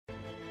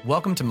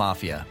Welcome to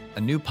Mafia,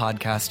 a new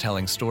podcast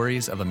telling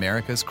stories of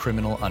America's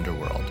criminal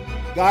underworld.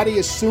 Gotti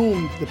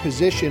assumed the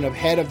position of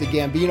head of the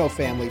Gambino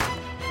family.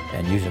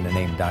 And using the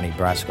name Donnie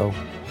Brasco,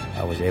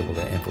 I was able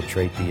to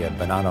infiltrate the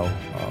Bonanno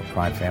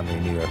crime family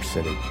in New York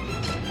City.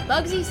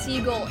 Bugsy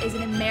Siegel is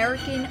an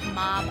American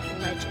mob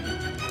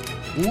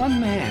legend.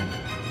 One man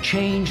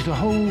changed the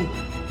whole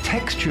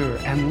texture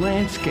and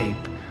landscape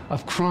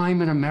of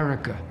crime in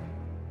America.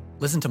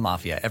 Listen to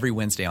Mafia every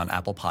Wednesday on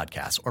Apple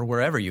Podcasts or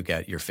wherever you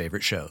get your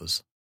favorite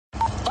shows.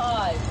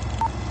 5,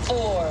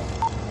 4,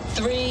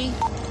 3,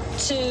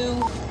 2,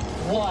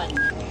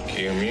 1.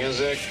 Cue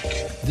music.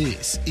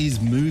 This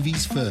is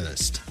Movies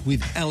First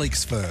with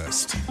Alex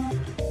First.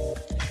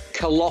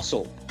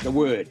 Colossal, the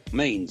word,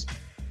 means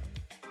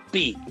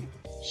big,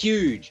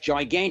 huge,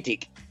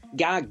 gigantic,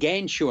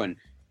 gargantuan.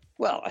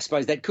 Well, I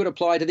suppose that could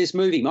apply to this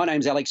movie. My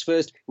name's Alex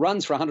First,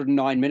 runs for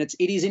 109 minutes.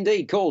 It is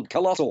indeed called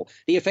Colossal.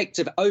 The effects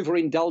of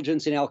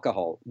overindulgence in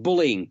alcohol,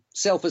 bullying,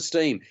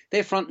 self-esteem,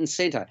 they're front and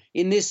centre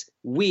in this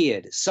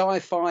weird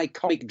sci-fi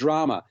comic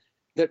drama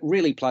that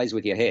really plays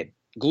with your head.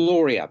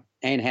 Gloria,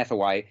 Anne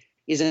Hathaway,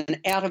 is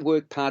an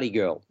out-of-work party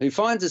girl who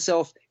finds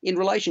herself in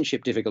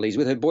relationship difficulties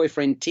with her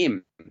boyfriend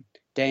Tim,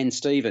 Dan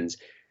Stevens,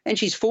 and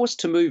she's forced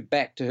to move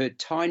back to her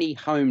tiny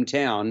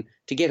hometown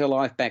to get her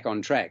life back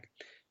on track.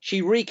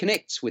 She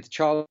reconnects with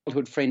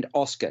childhood friend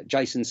Oscar,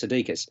 Jason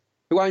Sudeikis,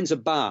 who owns a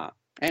bar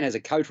and has a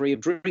coterie of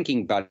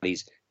drinking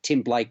buddies,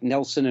 Tim Blake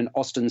Nelson and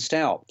Austin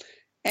Stowell,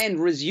 and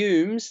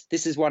resumes,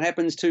 this is what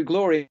happens to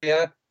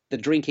Gloria, the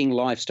drinking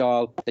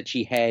lifestyle that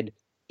she had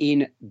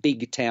in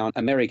big town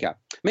America.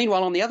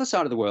 Meanwhile, on the other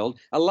side of the world,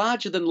 a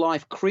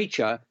larger-than-life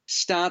creature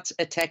starts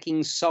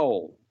attacking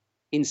Seoul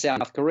in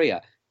South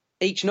Korea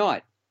each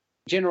night,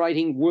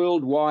 generating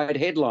worldwide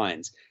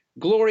headlines.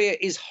 Gloria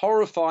is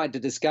horrified to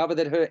discover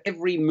that her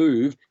every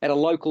move at a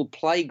local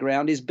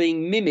playground is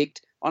being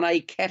mimicked on a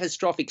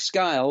catastrophic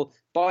scale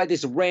by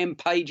this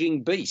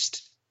rampaging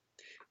beast.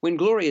 When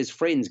Gloria's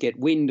friends get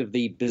wind of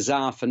the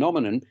bizarre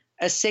phenomenon,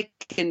 a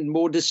second,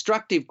 more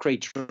destructive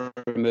creature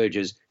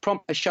emerges,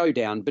 prompting a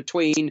showdown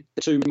between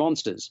the two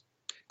monsters.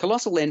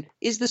 Colossal, then,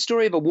 is the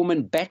story of a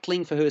woman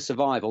battling for her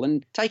survival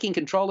and taking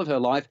control of her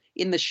life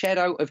in the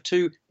shadow of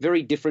two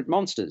very different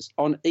monsters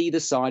on either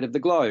side of the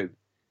globe.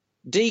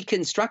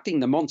 Deconstructing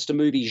the monster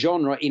movie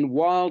genre in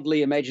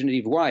wildly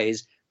imaginative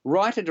ways,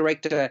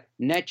 writer-director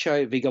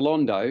Nacho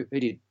Vigalondo, who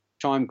did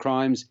Time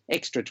Crimes,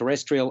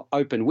 Extraterrestrial,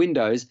 Open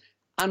Windows,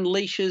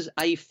 unleashes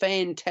a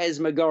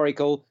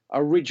phantasmagorical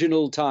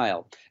original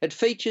tale. It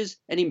features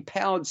an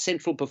empowered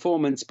central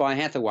performance by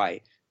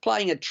Hathaway,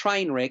 playing a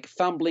train wreck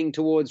fumbling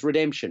towards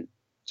redemption,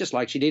 just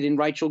like she did in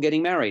Rachel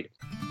Getting Married.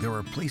 There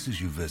are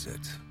places you visit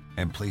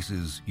and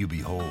places you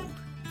behold,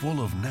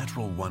 full of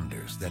natural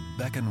wonders that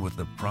beckon with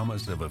the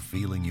promise of a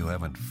feeling you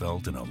haven't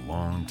felt in a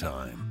long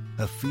time.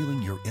 A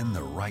feeling you're in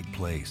the right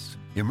place,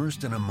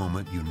 immersed in a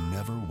moment you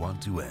never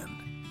want to end.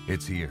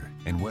 It's here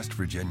in West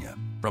Virginia.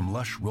 From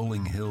lush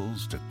rolling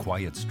hills to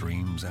quiet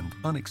streams and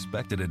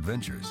unexpected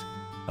adventures.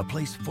 A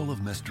place full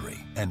of mystery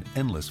and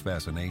endless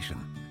fascination.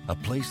 A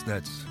place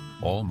that's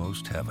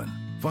almost heaven.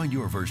 Find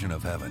your version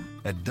of heaven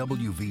at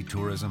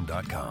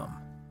wvtourism.com.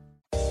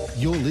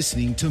 You're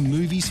listening to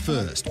Movies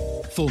First.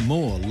 For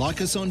more,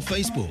 like us on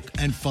Facebook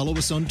and follow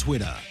us on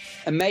Twitter.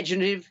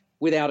 Imaginative,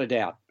 without a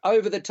doubt.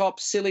 Over the top,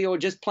 silly, or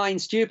just plain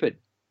stupid,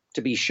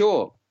 to be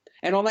sure.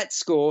 And on that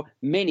score,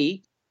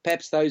 many,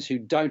 perhaps those who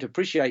don't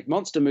appreciate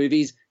monster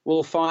movies,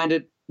 will find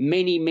it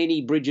many,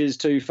 many bridges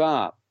too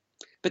far.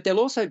 But there'll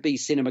also be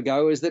cinema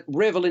goers that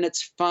revel in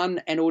its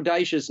fun and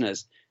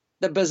audaciousness.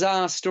 The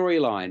bizarre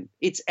storyline,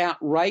 its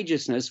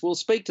outrageousness will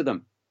speak to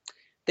them.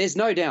 There's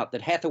no doubt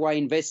that Hathaway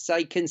invests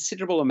a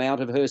considerable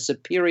amount of her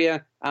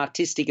superior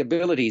artistic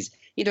abilities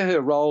into her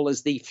role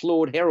as the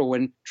flawed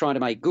heroine trying to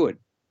make good.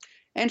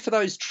 And for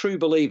those true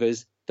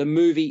believers, the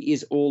movie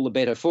is all the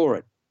better for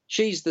it.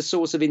 She's the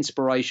source of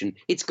inspiration,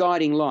 its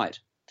guiding light.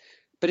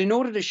 But in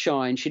order to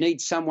shine, she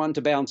needs someone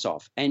to bounce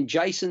off, and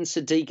Jason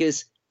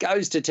Sudeikis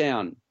goes to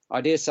town, I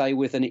dare say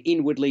with an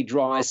inwardly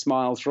dry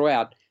smile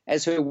throughout,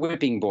 as her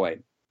whipping boy.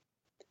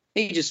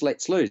 He just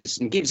lets loose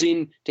and gives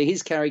in to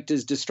his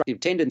character's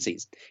destructive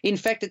tendencies. In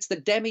fact, it's the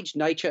damaged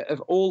nature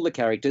of all the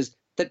characters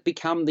that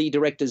become the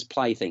director's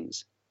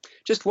playthings.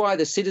 Just why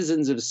the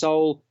citizens of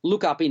Seoul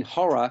look up in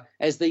horror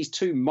as these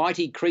two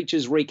mighty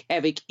creatures wreak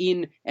havoc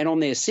in and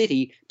on their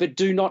city, but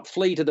do not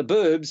flee to the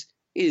burbs,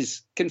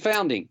 is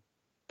confounding.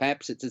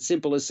 Perhaps it's as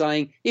simple as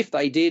saying, if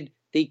they did,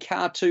 the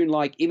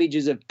cartoon-like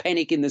images of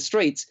panic in the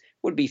streets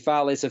would be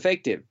far less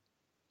effective.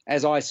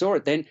 As I saw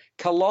it then,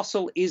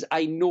 Colossal is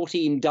a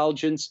naughty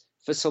indulgence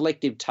for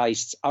selective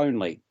tastes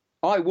only.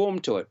 I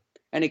warmed to it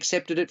and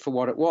accepted it for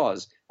what it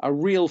was, a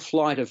real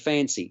flight of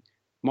fancy.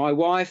 My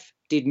wife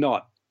did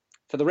not.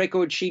 For the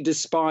record, she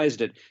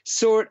despised it,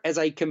 saw it as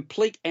a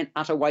complete and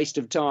utter waste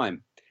of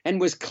time,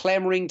 and was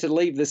clamouring to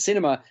leave the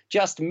cinema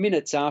just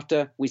minutes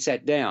after we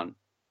sat down.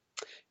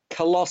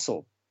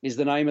 Colossal is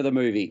the name of the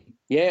movie.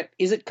 Yeah,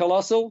 is it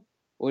colossal?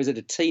 Or is it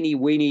a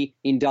teeny-weeny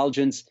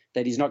indulgence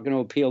that is not going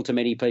to appeal to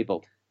many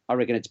people? I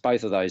reckon it's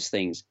both of those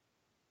things.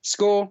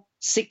 Score,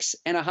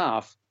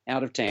 6.5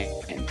 out of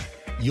 10.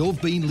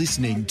 You've been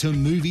listening to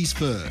Movies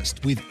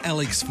First with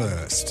Alex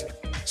First.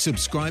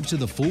 Subscribe to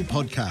the full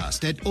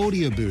podcast at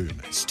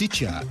Audioboom,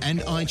 Stitcher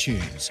and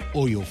iTunes,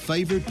 or your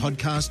favourite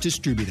podcast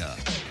distributor.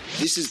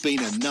 This has been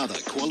another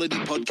quality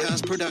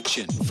podcast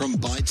production from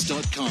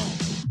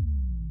Bytes.com.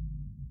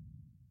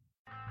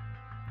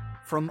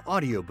 From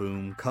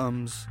Audioboom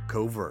comes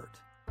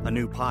Covert, a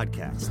new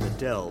podcast that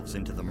delves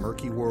into the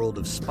murky world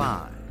of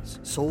spies,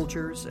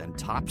 soldiers, and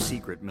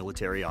top-secret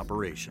military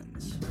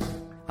operations.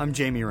 I'm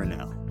Jamie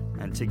Rennell,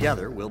 and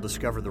together we'll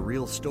discover the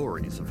real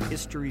stories of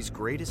history's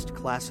greatest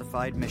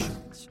classified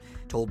missions,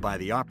 told by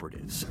the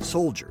operatives,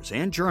 soldiers,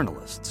 and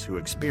journalists who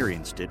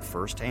experienced it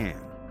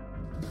firsthand.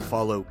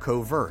 Follow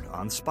Covert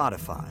on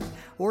Spotify,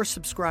 or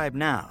subscribe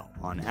now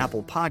on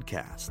Apple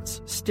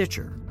Podcasts,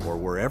 Stitcher, or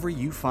wherever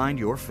you find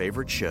your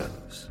favorite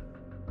shows.